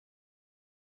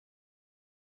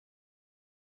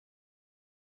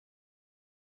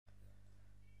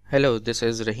Hello, this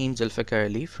is Rahim Zulfikar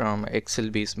Ali from Excel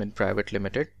Basement Private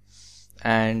Limited,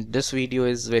 and this video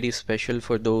is very special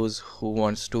for those who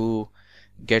wants to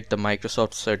get the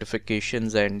Microsoft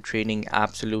certifications and training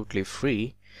absolutely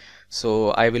free. So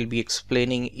I will be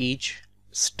explaining each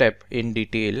step in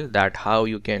detail, that how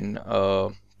you can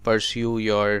pursue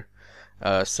your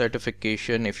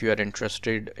certification if you are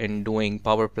interested in doing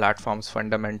Power Platforms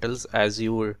Fundamentals,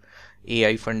 Azure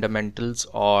AI Fundamentals,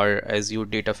 or Azure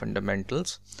Data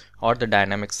Fundamentals, or the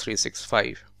Dynamics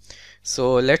 365.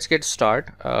 So let's get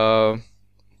started.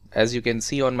 As you can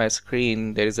see on my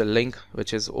screen, there is a link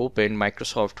which is open,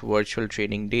 Microsoft Virtual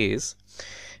Training Days,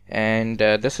 and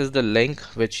this is the link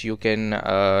which you can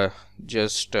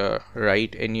just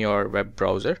write in your web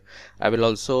browser. I will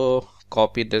also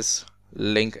copy this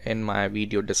link in my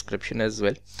video description as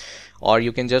well, or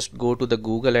you can just go to the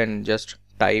Google and just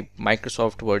type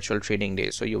Microsoft Virtual Training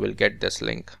Day, so you will get this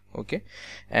link. Okay,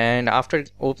 and after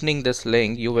opening this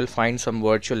link you will find some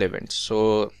virtual events.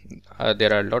 So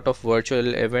there are a lot of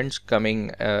virtual events coming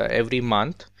every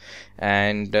month,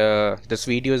 and this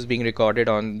video is being recorded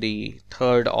on the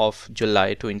 3rd of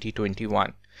July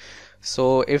 2021.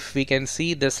 So if we can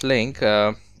see this link,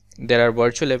 there are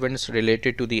virtual events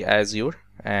related to the Azure,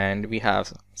 and we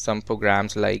have some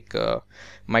programs like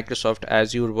Microsoft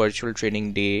Azure Virtual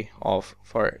Training Day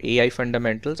for AI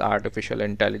Fundamentals, Artificial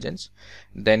Intelligence.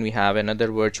 Then we have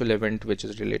another virtual event which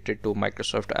is related to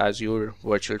Microsoft Azure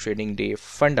Virtual Training Day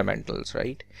Fundamentals,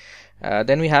 right?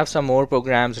 Then we have some more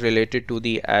programs related to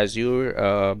the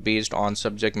Azure based on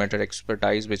subject matter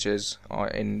expertise, which is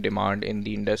in demand in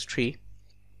the industry.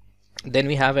 Then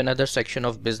we have another section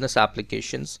of business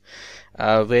applications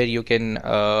where you can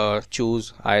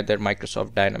choose either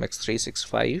Microsoft Dynamics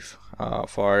 365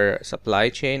 for supply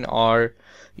chain, or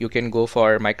you can go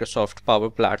for Microsoft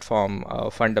Power Platform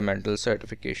fundamental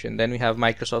certification. Then we have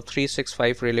Microsoft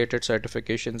 365 related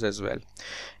certifications as well.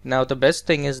 Now the best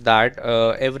thing is that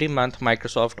every month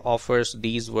Microsoft offers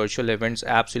these virtual events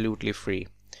absolutely free.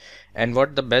 And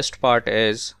what the best part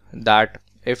is that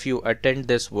if you attend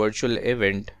this virtual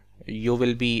event, you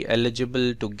will be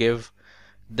eligible to give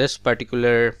this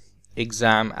particular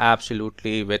exam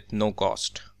absolutely with no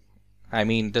cost. I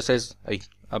mean, this is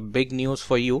a big news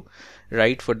for you,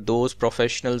 right? For those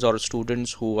professionals or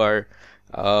students who are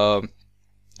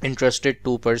interested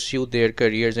to pursue their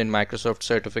careers in Microsoft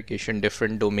certification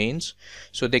different domains,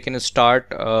 so they can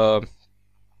start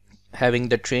having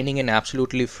the training in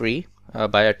absolutely free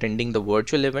by attending the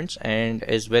virtual events, and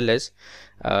as well as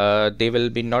they will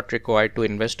be not required to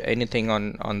invest anything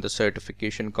on the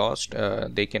certification cost.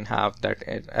 They can have that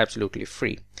absolutely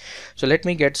free. So let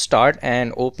me get started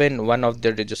and open one of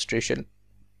the registration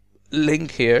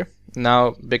link here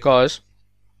now, because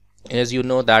as you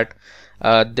know that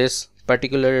these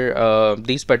particular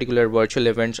virtual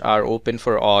events are open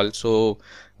for all. So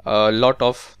a lot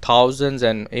of thousands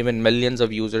and even millions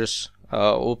of users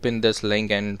open this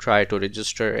link and try to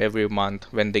register every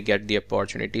month when they get the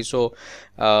opportunity. So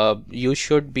you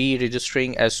should be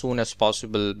registering as soon as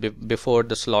possible before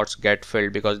the slots get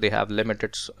filled, because they have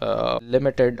limited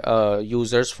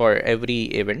users for every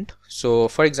event. So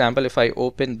for example, if I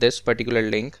open this particular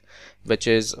link, which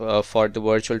is for the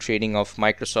virtual training of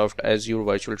Microsoft Azure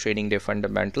Virtual Training Day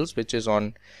Fundamentals, which is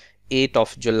on 8th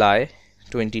of July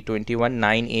 2021,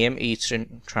 9 a.m.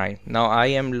 Eastern Time. Now I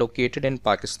am located in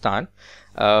Pakistan.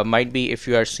 Might be if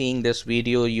you are seeing this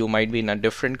video, you might be in a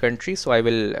different country. So I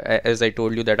will, as I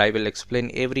told you, that I will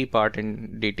explain every part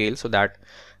in detail so that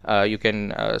you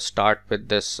can start with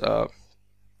this.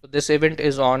 This event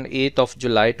is on 8th of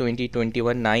July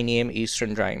 2021, 9 a.m.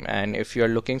 Eastern Time. And if you are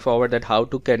looking forward at how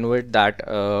to convert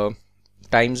that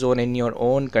time zone in your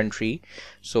own country,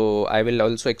 so I will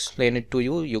also explain it to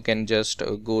you. You can just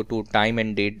go to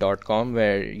timeanddate.com,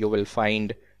 where you will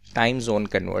find time zone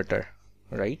converter,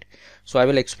 right? So I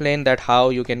will explain that how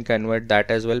you can convert that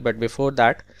as well. But before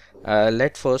that,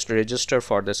 let's first register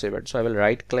for this event. So I will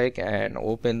right click and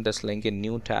open this link in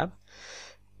new tab.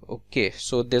 Okay,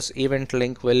 so this event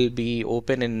link will be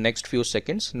open in next few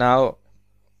seconds. Now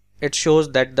it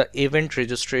shows that the event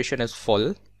registration is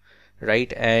full,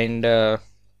 right? And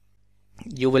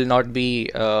you will not be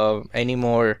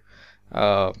anymore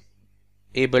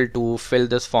able to fill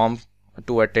this form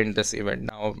to attend this event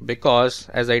now, because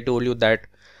as I told you that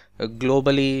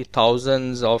globally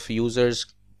thousands of users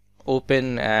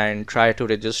open and try to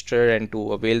register and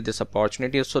to avail this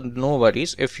opportunity. So no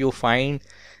worries if you find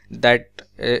that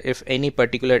if any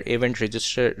particular event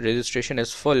registration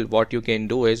is full, what you can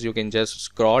do is you can just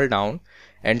scroll down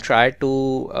and try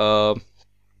to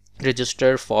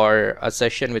register for a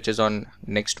session which is on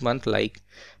next month, like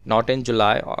not in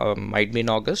July, might be in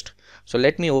August. So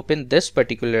let me open this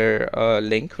particular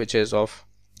link, which is of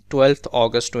 12th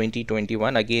August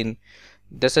 2021. Again,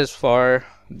 this is for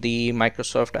the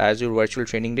Microsoft Azure Virtual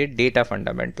Training Day Data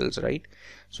Fundamentals, right?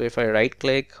 So if I right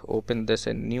click, open this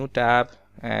in new tab,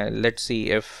 and let's see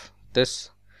if this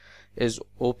is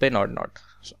open or not.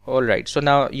 All right, so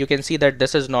now you can see that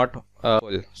this is not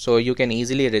full, so you can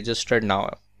easily register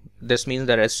now. This means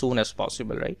that as soon as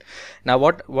possible, right? Now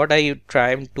what I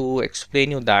trying to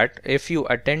explain you that if you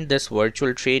attend this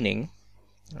virtual training,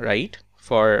 right,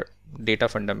 for data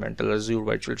fundamental, Azure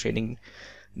Virtual Training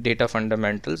Data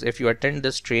Fundamentals, if you attend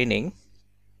this training,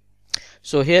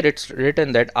 so here it's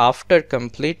written that after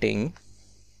completing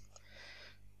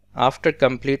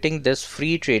this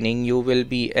free training, you will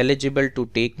be eligible to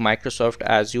take Microsoft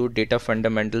Azure Data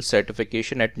Fundamentals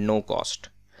certification at no cost.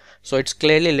 So it's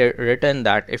clearly written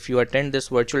that if you attend this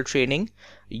virtual training,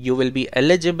 you will be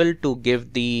eligible to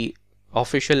give the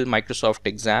official Microsoft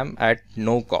exam at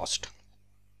no cost,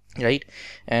 right?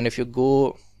 And if you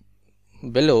go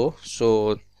below,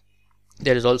 so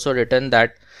there is also written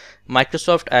that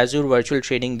Microsoft Azure Virtual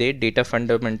Training Day Data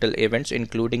Fundamental events,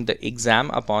 including the exam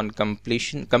upon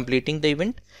completing the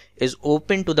event, is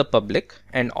open to the public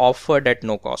and offered at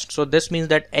no cost. So this means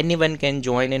that anyone can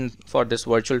join in for this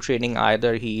virtual training,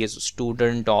 either he is a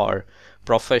student or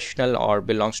professional or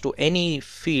belongs to any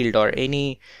field or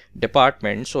any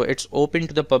department. So it's open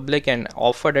to the public and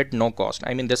offered at no cost.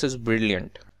 I mean, this is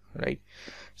brilliant, right?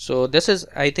 So this is,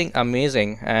 I think,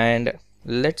 amazing. And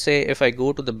let's say if I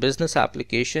go to the business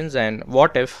applications, and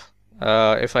what if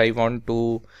I want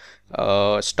to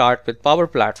start with Power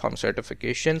Platform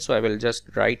certification. So I will just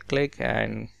right click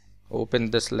and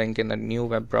open this link in the new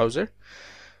web browser.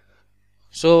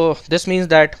 So this means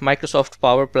that Microsoft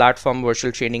Power Platform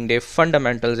Virtual Training Day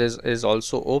Fundamentals is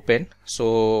also open.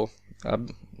 So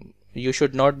you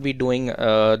should not be doing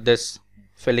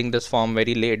filling this form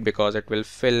very late, because it will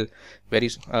fill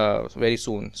very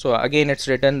soon. So again, it's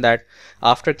written that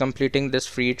after completing this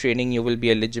free training, you will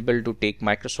be eligible to take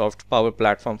Microsoft Power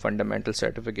Platform Fundamental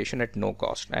certification at no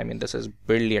cost. I mean, this is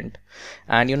brilliant.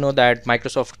 And you know that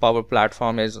Microsoft Power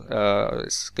Platform is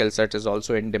skill set is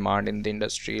also in demand in the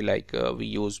industry. Like we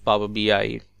use Power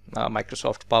BI,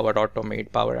 Microsoft Power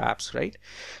Automate, Power Apps, right?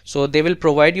 So they will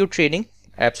provide you training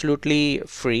absolutely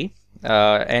free.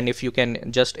 And if you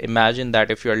can just imagine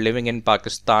that if you are living in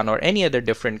Pakistan or any other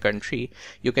different country,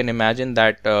 you can imagine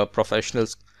that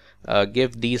professionals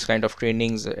give these kind of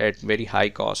trainings at very high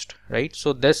cost, right?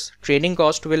 So this training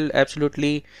cost will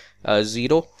absolutely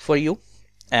zero for you,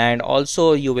 and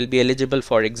also you will be eligible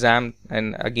for exam.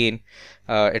 And again,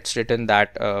 it's written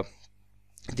that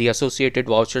the associated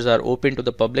vouchers are open to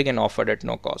the public and offered at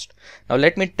no cost. Now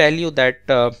let me tell you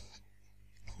that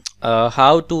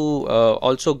how to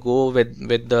also go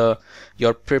with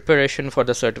your preparation for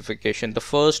the certification. The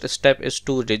first step is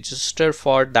to register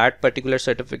for that particular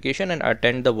certification and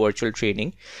attend the virtual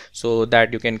training, so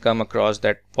that you can come across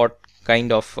that what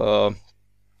kind of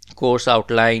course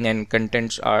outline and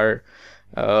contents are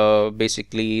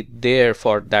basically there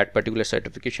for that particular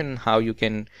certification, how you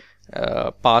can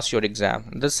pass your exam.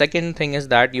 The second thing is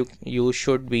that you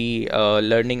should be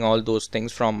learning all those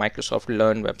things from Microsoft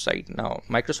Learn website. Now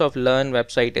Microsoft Learn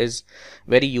website is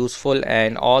very useful,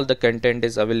 and all the content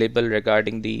is available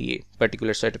regarding the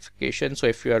particular certification. So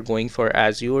if you are going for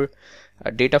Azure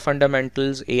Data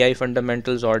Fundamentals, AI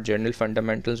Fundamentals, or General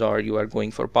Fundamentals, or you are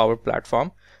going for Power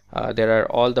Platform, there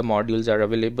are all the modules are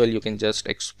available. You can just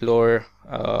explore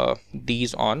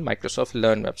these on Microsoft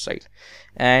Learn website.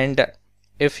 And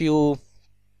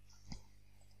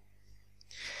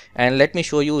let me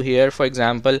show you here. For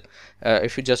example,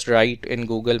 if you just write in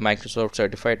Google Microsoft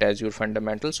Certified Azure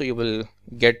Fundamentals, so you will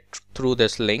get through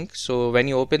this link. So when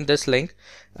you open this link,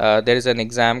 there is an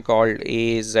exam called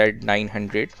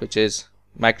AZ900, which is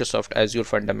Microsoft Azure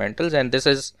Fundamentals, and this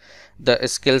is the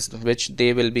skills which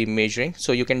they will be measuring.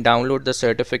 So you can download the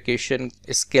certification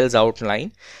skills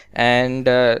outline, and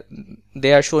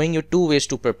they are showing you two ways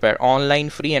to prepare: online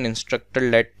free and instructor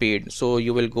led paid. So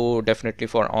you will go definitely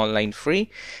for online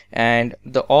free, and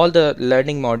all the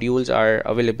learning modules are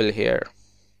available here.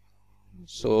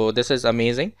 So this is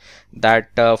amazing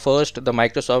that first the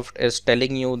Microsoft is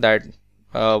telling you that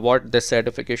what this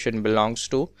certification belongs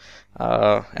to,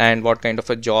 and what kind of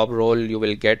a job role you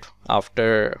will get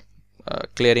after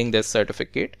clearing this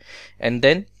certificate. And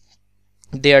then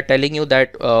they are telling you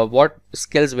that what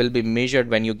skills will be measured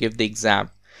when you give the exam,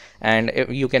 and if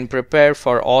you can prepare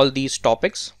for all these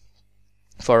topics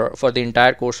for the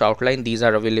entire course outline. These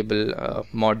are available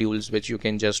modules which you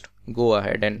can just go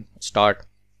ahead and start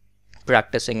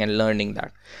practicing and learning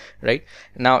that, right?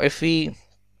 Now if we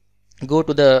go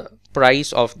to the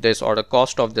price of this, or the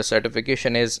cost of the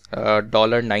certification is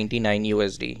 $99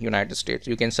 USD, United States.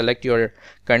 You can select your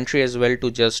country as well to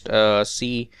just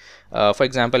see, for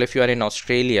example, if you are in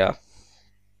Australia,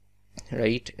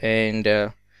 right, and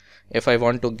if I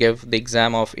want to give the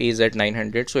exam of AZ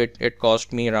 900, so it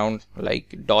cost me around like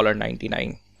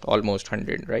 $99, almost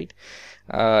 100, right?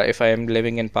 If I am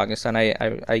living in Pakistan,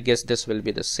 I guess this will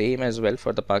be the same as well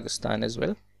for the Pakistan as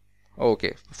well.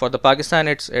 Okay, for the Pakistan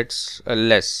it's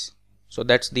less, so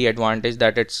that's the advantage,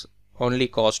 that it's only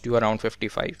cost you around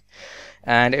 55.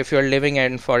 And if you're living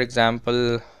in, for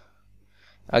example,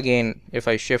 again, if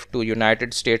I shift to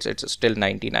United States, it's still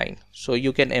 99. So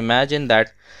you can imagine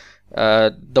that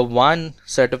the one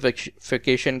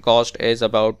certification cost is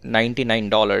about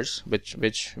 $99,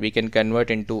 which we can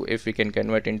convert into, if we can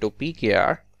convert into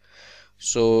PKR.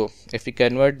 So if we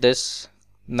convert this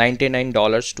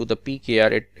 $99 to the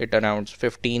PKR, it around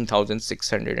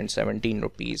 15,617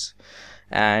 rupees,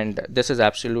 and this is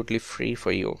absolutely free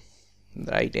for you,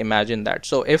 right? Imagine that.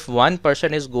 So if one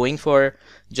person is going for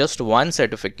just one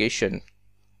certification,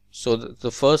 so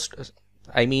the first,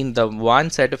 I mean, the one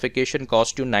certification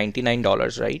cost you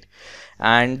 $99, right?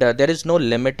 And there is no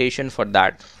limitation for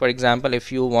that. For example,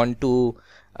 if you want to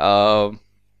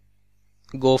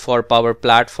go for Power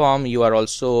Platform, you are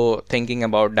also thinking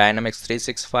about Dynamics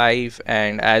 365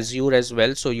 and Azure as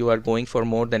well, so you are going for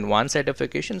more than one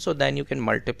certification, so then you can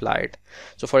multiply it.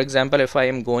 So for example, if I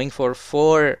am going for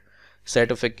 4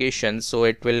 certifications, so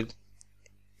it will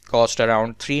cost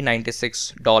around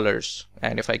 $396,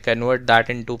 and if I convert that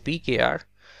into PKR,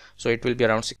 so it will be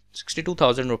around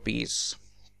 62,000 rupees,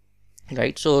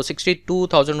 right? So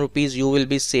 62,000 rupees you will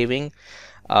be saving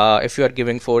if you are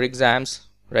giving 4 exams,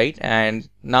 right? And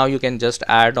now you can just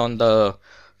add on the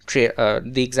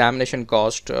examination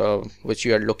cost which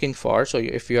you are looking for. So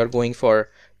if you are going for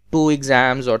 2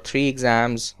 exams or 3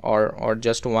 exams, or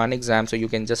just 1 exam, so you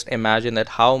can just imagine that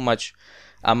how much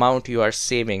amount you are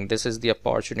saving. This is the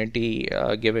opportunity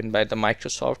given by the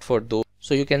Microsoft for those.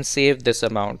 So you can save this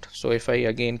amount. So if I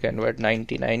again convert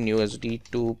 99 USD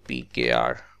to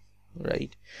PKR,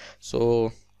 right?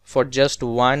 So for just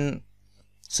one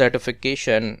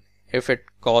certification, if it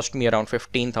cost me around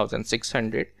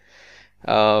 15,600,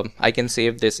 I can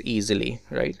save this easily,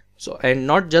 right? So, and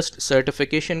not just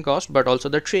certification cost, but also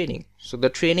the training. So the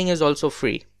training is also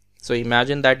free. So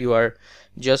imagine that you are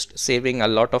just saving a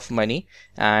lot of money,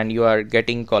 and you are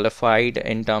getting qualified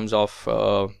in terms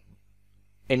of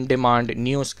in demand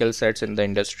new skill sets in the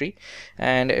industry.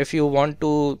 And if you want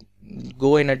to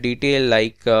go in a detail,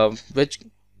 like which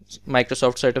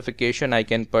Microsoft certification I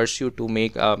can pursue to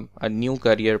make a new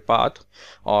career path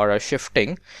or a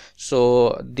shifting,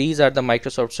 so these are the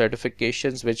Microsoft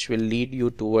certifications which will lead you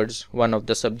towards one of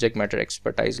the subject matter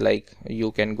expertise. Like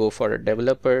you can go for a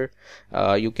developer,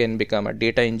 you can become a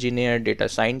data engineer, data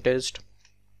scientist,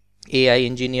 AI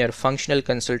engineer, functional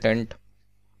consultant,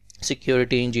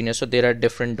 security engineer. So there are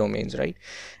different domains, right?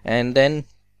 And then,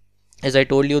 as I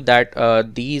told you, that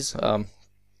these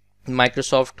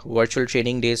Microsoft Virtual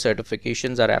Training Day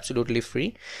certifications are absolutely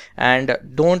free. And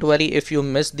don't worry if you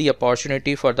miss the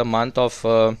opportunity for the month of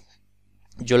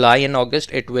July and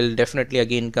August. It will definitely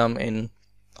again come in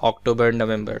October,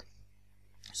 November.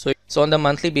 So on the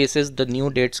monthly basis, the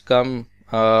new dates come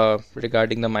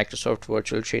regarding the Microsoft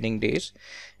Virtual Training Days,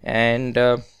 and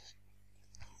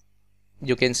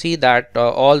you can see that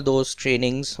all those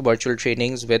trainings, virtual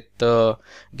trainings with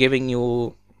giving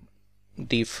you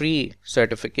the free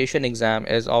certification exam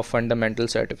is of fundamental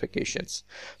certifications.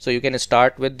 So you can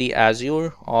start with the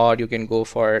Azure, or you can go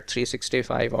for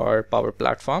 365 or Power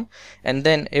Platform, and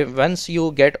then once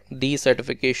you get the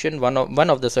certification, one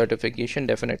of the certification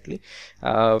definitely,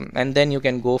 and then you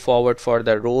can go forward for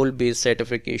the role-based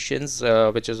certifications,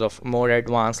 which is of more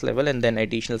advanced level, and then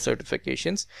additional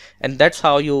certifications, and that's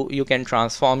how you can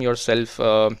transform yourself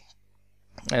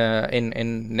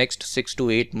in next 6 to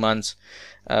 8 months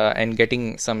and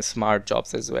getting some smart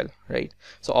jobs as well, right?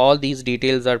 So all these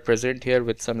details are present here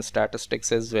with some statistics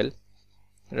as well,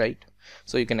 right?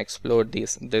 So you can explore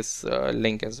this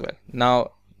link as well.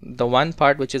 Now the one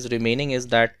part which is remaining is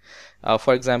that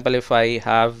for example, if I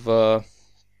have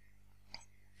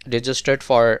registered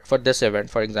for this event,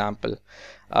 for example,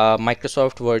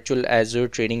 Microsoft Virtual Azure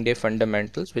Training Day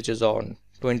Fundamentals, which is on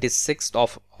 26th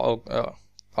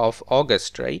of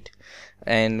August, right?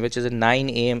 And which is at 9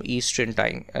 a.m. Eastern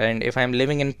time. And if I'm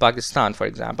living in Pakistan, for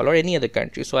example, or any other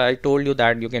country, so I told you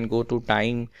that you can go to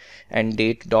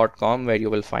timeanddate.com where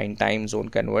you will find time zone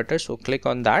converter. So click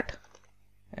on that,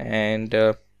 and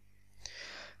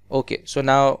okay, so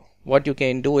now what you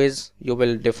can do is you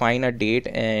will define a date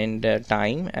and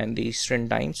time and the Eastern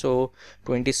time. So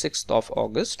 26th of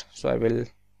August. So I will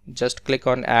just click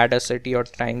on add a city or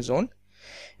time zone,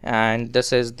 and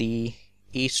this is the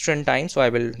Eastern time. So I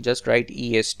will just write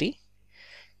EST,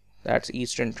 that's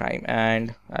Eastern time,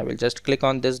 and I will just click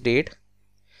on this date,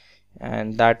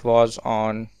 and that was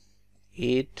on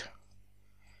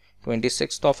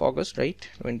 26th of August, right?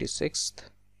 26th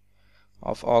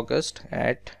of August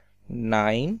at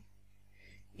 9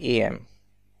 AM,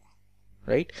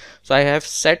 right? So I have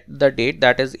set the date,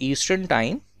 that is Eastern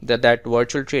time, that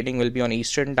virtual training will be on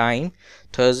Eastern time,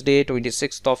 Thursday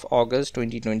 26th of August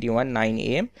 2021, 9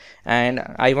 AM,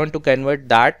 and I want to convert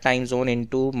that time zone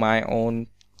into my own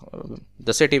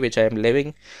the city which I am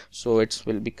living. So it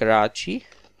will be Karachi.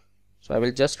 So I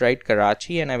will just write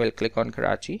Karachi and I will click on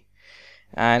Karachi,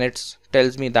 and it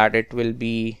tells me that it will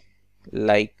be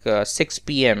like 6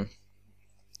 PM.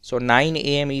 So 9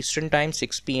 AM Eastern time,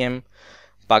 6 PM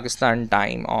Pakistan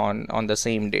time on the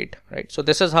same date, right? So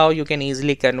this is how you can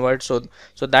easily convert, so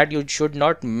that you should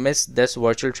not miss this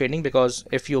virtual training, because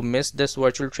if you miss this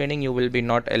virtual training you will be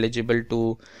not eligible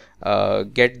to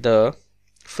get the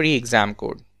free exam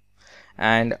code.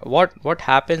 And what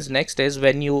happens next is,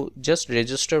 when you just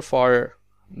register for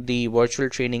the virtual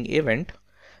training event,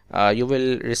 you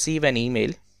will receive an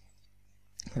email.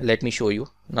 Let me show you.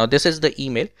 Now this is the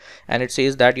email, and it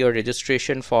says that your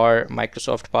registration for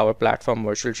Microsoft Power Platform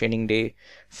Virtual Training Day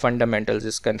Fundamentals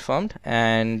is confirmed,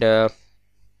 and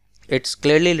it's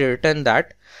clearly written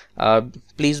that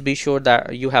please be sure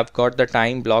that you have got the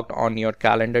time blocked on your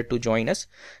calendar to join us.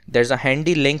 There's a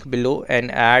handy link below,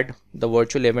 and add the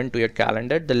virtual event to your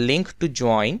calendar. The link to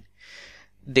join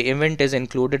the event is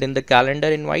included in the calendar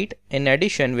invite. In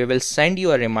addition, we will send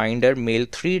you a reminder mail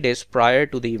 3 days prior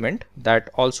to the event that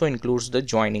also includes the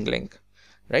joining link,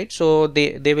 right? So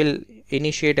they will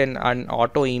initiate an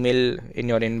auto email in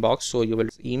your inbox, so you will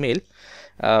email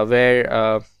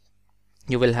where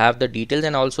you will have the details,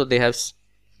 and also they have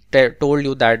told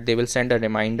you that they will send a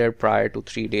reminder prior to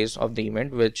 3 days of the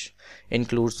event, which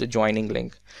includes the joining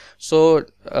link. So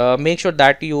make sure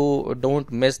that you don't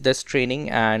miss this training,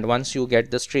 and once you get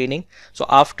this training, so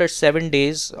after 7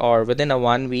 days or within a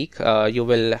 1 week, you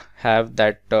will have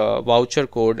that voucher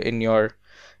code in your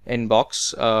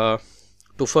inbox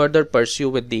to further pursue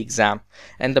with the exam.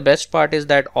 And the best part is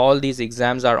that all these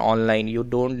exams are online. You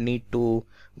don't need to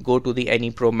go to the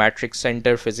any Pro Matrix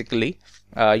center physically.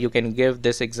 You can give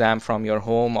this exam from your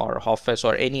home or office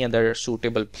or any other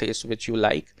suitable place which you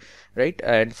like, right?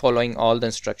 And following all the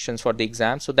instructions for the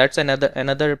exam. So that's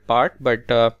another part,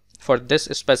 but for this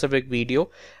specific video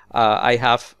I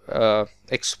have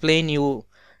explained you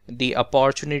the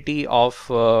opportunity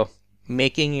of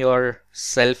making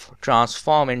yourself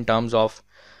transform in terms of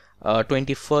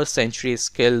 21st century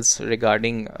skills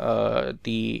regarding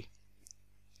the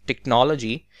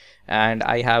technology, and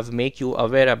I have make you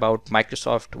aware about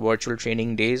Microsoft virtual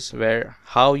training days, where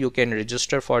how you can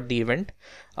register for the event,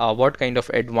 what kind of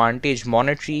advantage,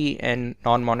 monetary and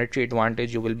non-monetary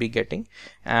advantage you will be getting.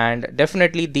 And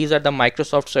definitely these are the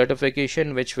Microsoft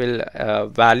certification which will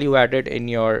value added in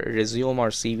your resume or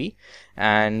CV,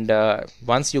 and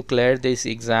once you clear these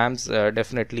exams,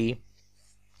 definitely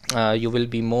you will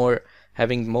be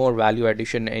having more value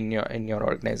addition in your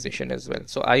organization as well.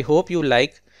 So I hope you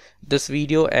like this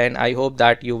video, and I hope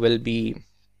that you will be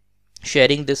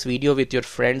sharing this video with your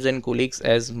friends and colleagues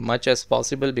as much as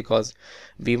possible, because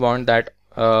we want that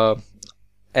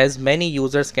as many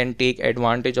users can take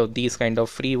advantage of these kind of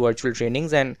free virtual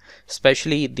trainings, and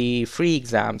especially the free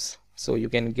exams. So you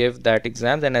can give that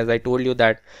exams, and as I told you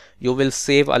that you will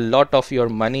save a lot of your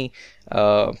money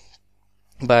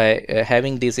by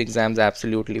having these exams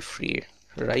absolutely free,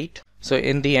 right? So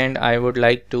in the end, I would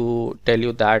like to tell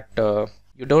you that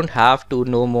you don't have to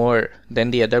know more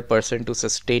than the other person to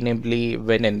sustainably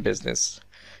win in business.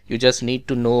 You just need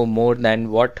to know more than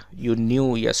what you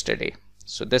knew yesterday.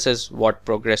 So this is what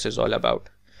progress is all about.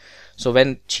 So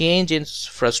when change is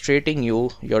frustrating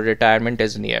you, your retirement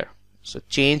is near. So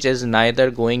change is neither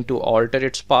going to alter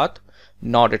its path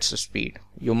nor its speed.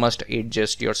 You must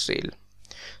adjust your sail.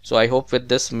 So I hope with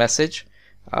this message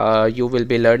you will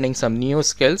be learning some new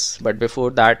skills, but before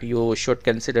that you should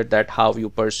consider that how you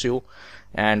pursue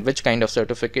and which kind of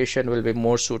certification will be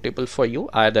more suitable for you.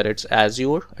 Either it's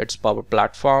Azure, it's Power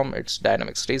Platform, it's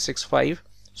Dynamics 365.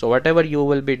 So whatever you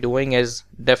will be doing is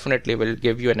definitely will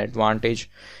give you an advantage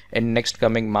in next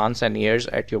coming months and years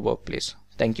at your workplace.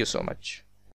 Thank you so much.